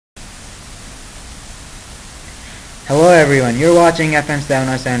Hello everyone, you're watching FM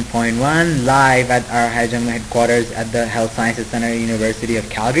 707.1 live at our Hajam headquarters at the Health Sciences Center, University of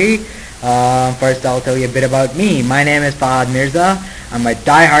Calgary. First I'll tell you a bit about me. My name is Fahad Mirza. I'm a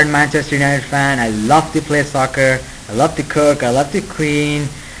die-hard Manchester United fan. I love to play soccer. I love to cook. I love to clean.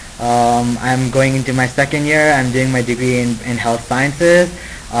 I'm going into my second year. I'm doing my degree in health sciences.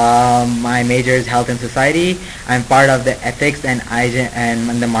 My major is health and society. I'm part of the ethics and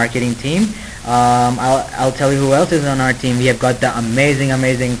the marketing team. I'll tell you who else is on our team. We have got the amazing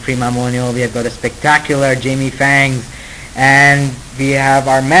Prima Monio. We have got a spectacular Jamie Fangs, and we have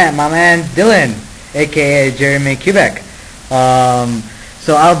my man Dylan, aka Jeremy Quebec.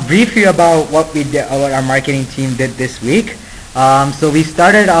 So I'll brief you about what our marketing team did this week. So we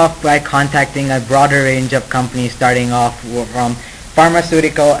started off by contacting a broader range of companies, starting off from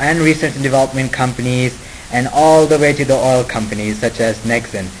pharmaceutical and research and development companies, and all the way to the oil companies such as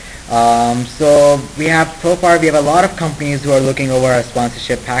Nexen. So we have a lot of companies who are looking over our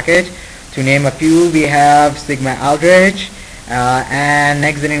sponsorship package. To name a few, we have Sigma Aldrich and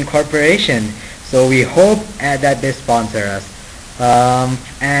Nexen Incorporation. So we hope that they sponsor us.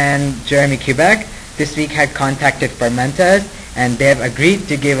 And Jeremy Quebec this week had contacted Fermentas, and they have agreed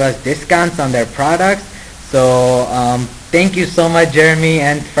to give us discounts on their products. So thank you so much, Jeremy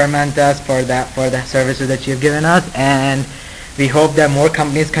and Fermentas, for the services that you've given us, and we hope that more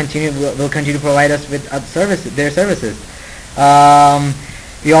companies will continue to provide us with their services.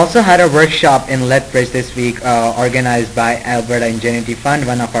 We also had a workshop in Lethbridge this week, organized by Alberta Ingenuity Fund,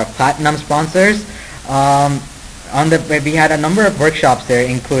 one of our platinum sponsors. We had a number of workshops there,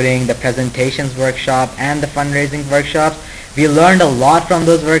 including the presentations workshop and the fundraising workshops. We learned a lot from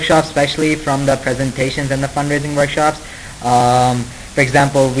those workshops, especially from the presentations and the fundraising workshops. For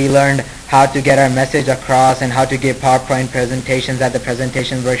example, we learned how to get our message across and how to give PowerPoint presentations at the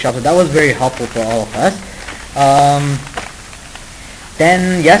presentation workshop. So that was very helpful for all of us.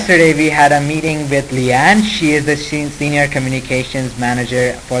 Then yesterday we had a meeting with Leanne. She is the Senior Communications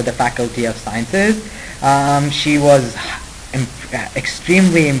Manager for the Faculty of Sciences. She was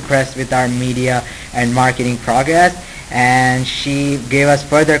extremely impressed with our media and marketing progress, and she gave us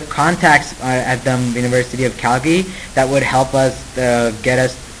further contacts at the University of Calgary that would help us get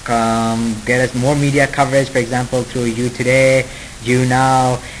us more media coverage, for example, through You Today, You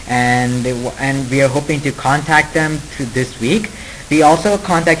Now, and we are hoping to contact them this week. We also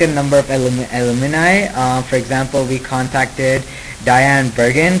contacted a number of alumni. For example, we contacted Diane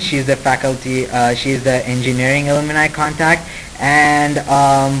Bergen. She's the faculty. She's the engineering alumni contact, and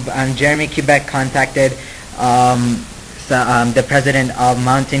Jeremy Quebec contacted the president of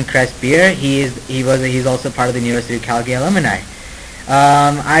Mountain Crest Beer. He's also part of the University of Calgary alumni.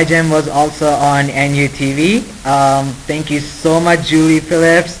 iGEM was also on NUTV. Thank you so much, Julie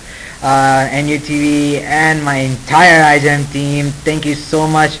Phillips, NUTV, and my entire iGEM team. Thank you so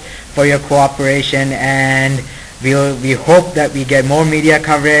much for your cooperation, and we hope that we get more media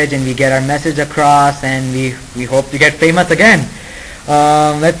coverage and we get our message across, and we hope to get famous again.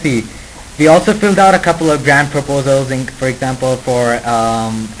 Let's see. We also filled out a couple of grant proposals, for example, for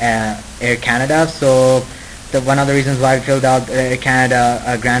Air Canada. So one of the reasons why we filled out Air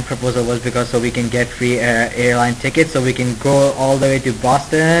Canada grant proposal was because so we can get free airline tickets, so we can go all the way to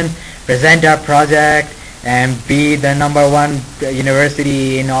Boston, present our project, and be the #1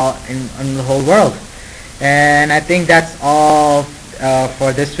 university in the whole world. And I think that's all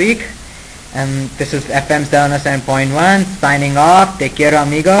for this week. And this is FM 707.1 signing off. Te quiero,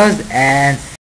 amigos, and